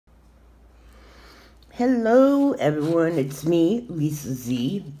Hello everyone, it's me, Lisa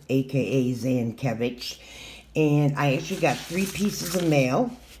Z, aka Zankevich, and I actually got 3 pieces of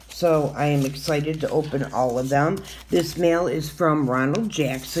mail, so I am excited to open all of them. This mail is from Ronald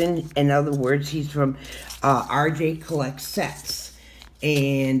Jackson. In other words, he's from RJ Collects Sets,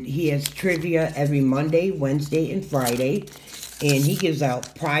 and he has trivia every Monday, Wednesday, and Friday, and he gives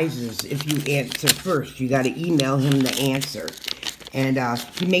out prizes if you answer first. You got to email him the answer. And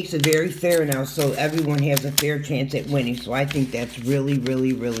he makes it very fair now, so everyone has a fair chance at winning. So I think that's really,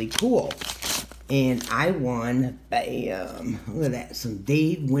 really, really cool. And I won, bam, look at that, some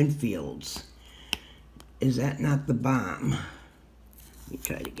Dave Winfield's. Is that not the bomb? Let me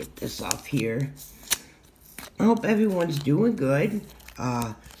try to get this off here. I hope everyone's doing good.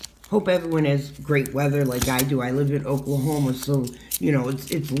 Hope everyone has great weather like I do. I live in Oklahoma, so, you know,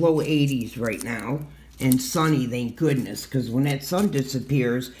 it's low 80s right now. And sunny, thank goodness, because when that sun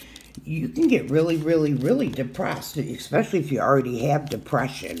disappears, you can get really, really, really depressed, especially if you already have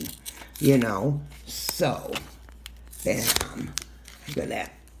depression, you know. So, bam. Look at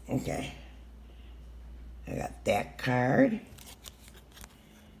that. Okay. I got that card.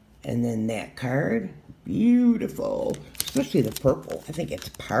 And then that card. Beautiful. Especially the purple. I think it's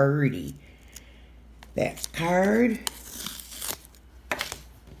party. That card.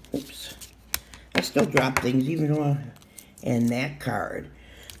 Oops. I still drop things, even though, and that card.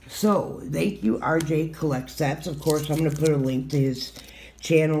 So, thank you, RJ Collects Sets. Of course, I'm going to put a link to his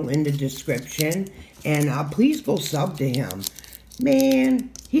channel in the description. And please go sub to him.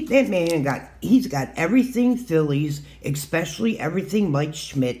 Man, that man he's got everything Phillies, especially everything Mike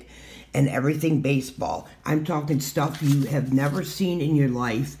Schmidt, and everything baseball. I'm talking stuff you have never seen in your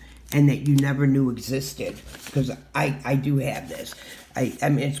life and that you never knew existed. Because I do have this. I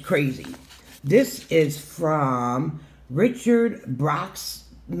mean, it's crazy. This is from Richard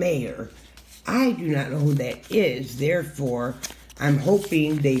Broxmayer. I do not know who that is. Therefore, I'm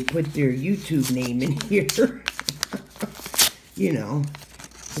hoping they put their YouTube name in here. You know,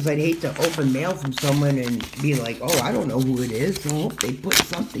 because I'd hate to open mail from someone and be like, oh, I don't know who it is. So I hope they put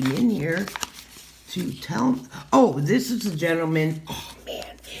something in here to tell me. Oh, this is a gentleman. Oh,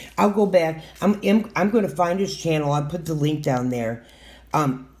 man. I'll go back. I'm going to find his channel. I'll put the link down there.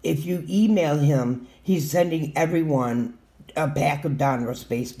 If you email him, he's sending everyone a pack of Donruss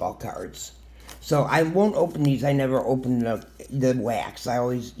baseball cards. So I won't open these. I never open the wax. I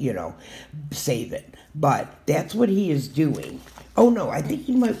always, you know, save it. But that's what he is doing. Oh, no, I think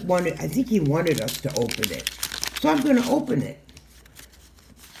he wanted us to open it. So I'm going to open it.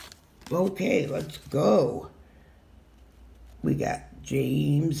 Okay, let's go. We got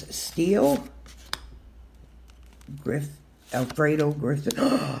James Steele. Alfredo Griffin.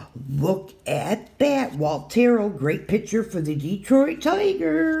 Oh, look at that. Walt Terrell, great pitcher for the Detroit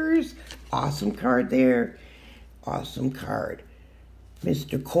Tigers. Awesome card there. Awesome card.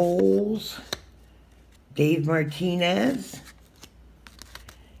 Mr. Coles. Dave Martinez.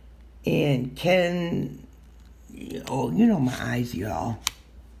 And Ken. Oh, you know my eyes, y'all.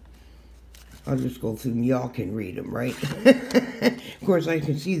 I'll just go through them. Y'all can read them, right? Of course, I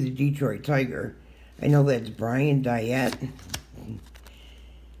can see the Detroit Tiger. I know that's Brian Diet,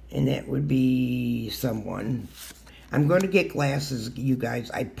 and that would be someone. I'm going to get glasses, you guys,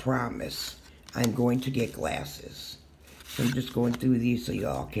 I promise. I'm going to get glasses. So I'm just going through these so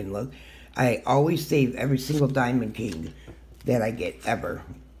y'all can look. I always save every single Diamond King that I get, ever.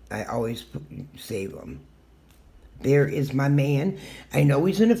 I always save them. There is my man. I know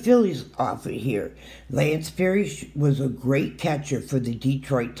he's in a Phillies outfit here. Lance Perry was a great catcher for the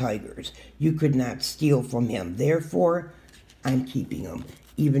Detroit Tigers. You could not steal from him. Therefore, I'm keeping him.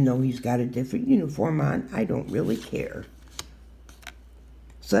 Even though he's got a different uniform on, I don't really care.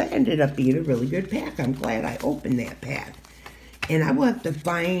 So that ended up being a really good pack. I'm glad I opened that pack. And I will have to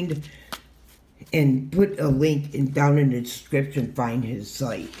find and put a link down in the description, find his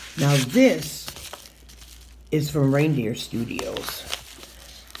site. Now this is from Reindeer Studios.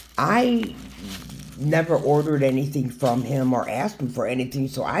 I never ordered anything from him or asked him for anything,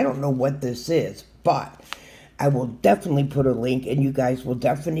 so I don't know what this is, but I will definitely put a link, and you guys will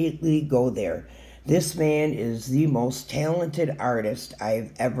definitely go there. This man is the most talented artist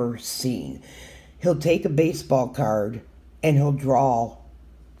I've ever seen. He'll take a baseball card, and he'll draw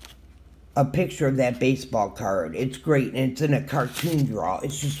a picture of that baseball card. It's great, and it's in a cartoon draw.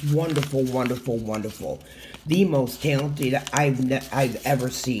 It's just wonderful, wonderful, wonderful. The most talented I've ever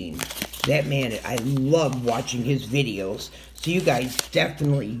seen. That man, I love watching his videos. So you guys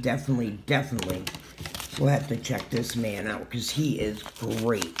definitely will have to check this man out, because he is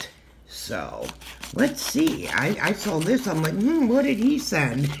great. So, let's see. I saw this. I'm like, what did he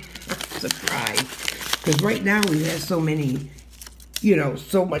send? Surprise. Because right now we have so many, you know,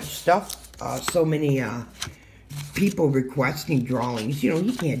 so much stuff, so many people requesting drawings. You know,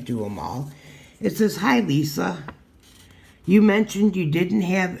 he can't do them all. It says, "Hi, Lisa. You mentioned you didn't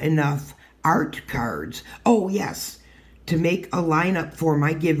have enough art cards. Oh, yes, to make a lineup for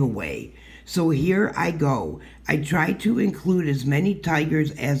my giveaway. So here I go. I tried to include as many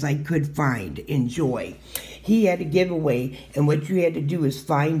tigers as I could find. Enjoy." He had a giveaway, and what you had to do is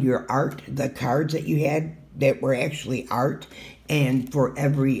find your art, the cards that you had that were actually art, and for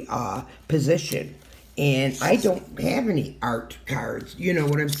every position. And I don't have any art cards, you know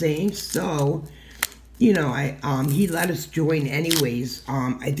what I'm saying? So, you know, he let us join anyways.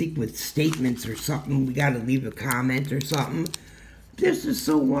 I think with statements or something, we got to leave a comment or something. This is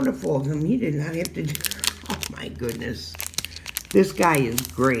so wonderful of him. He did not have to. Oh my goodness, this guy is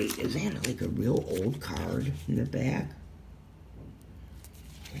great. Is that like a real old card in the back?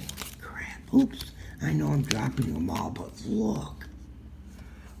 Holy crap! Oops. I know I'm dropping them all, but look.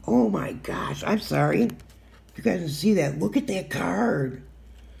 Oh my gosh! I'm sorry. You guys can see that. Look at that card.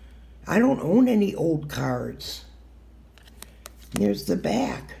 I don't own any old cards. There's the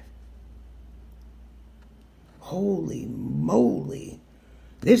back. Holy moly.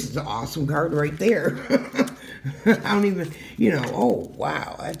 This is an awesome card right there. I don't even, you know, oh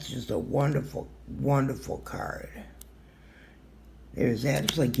wow, that's just a wonderful, wonderful card. There's that.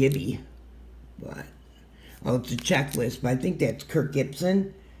 It's like Gibby. But, oh, it's a checklist, but I think that's Kirk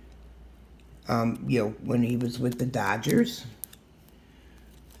Gibson. You know, when he was with the Dodgers.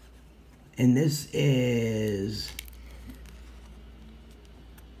 And this is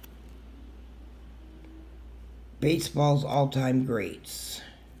baseball's all-time greats.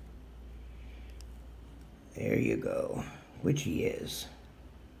 There you go. Which he is.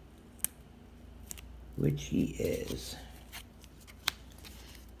 Which he is.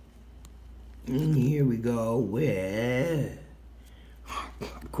 And here we go with,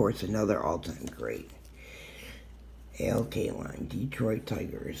 of course, another all-time great. Al Kaline, Detroit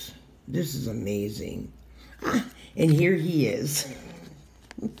Tigers. This is amazing. And here he is.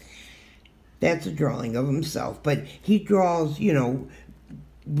 That's a drawing of himself. But he draws, you know,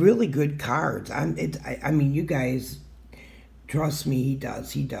 really good cards. I mean, you guys, trust me, he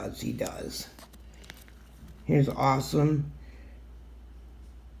does. He does. He does. Here's awesome.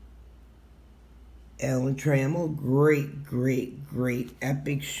 Alan Trammell, great, great, great,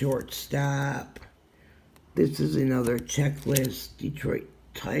 epic shortstop. This is another checklist. Detroit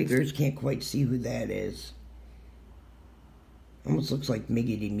Tigers, can't quite see who that is. Almost looks like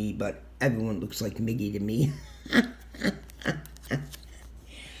Miggy to me, but everyone looks like Miggy to me.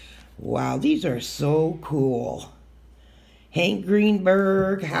 Wow, these are so cool. Hank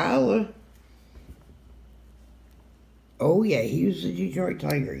Greenberg, holla. Oh yeah, he was a Detroit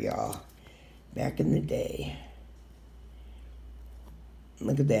Tiger, y'all. Back in the day.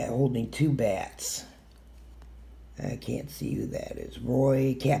 Look at that, holding two bats. I can't see who that is.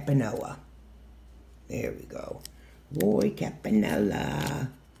 Roy Campanella. There we go. Roy Campanella.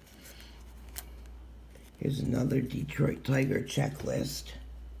 Here's another Detroit Tiger checklist.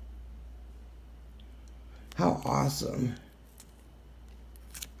 How awesome.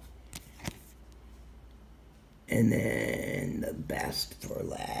 And then the best for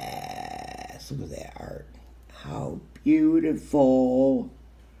last. Look at that art. How beautiful.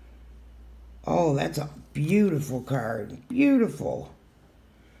 Oh, that's a beautiful card. Beautiful.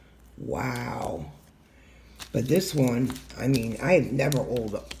 Wow. But this one, I mean, I've never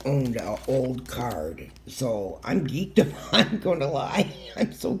owned an old card. So I'm geeked about, I'm going to lie.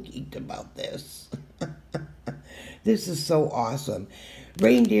 I'm so geeked about this. This is so awesome.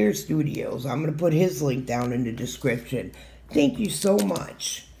 Reindeer Studios. I'm going to put his link down in the description. Thank you so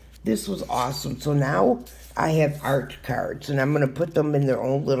much. This was awesome. So now I have art cards, and I'm going to put them in their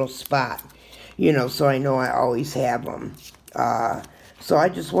own little spot, you know, so I know I always have them. So I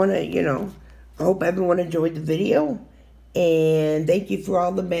just want to, you know, I hope everyone enjoyed the video, and thank you for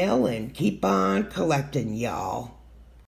all the mail, and keep on collecting, y'all.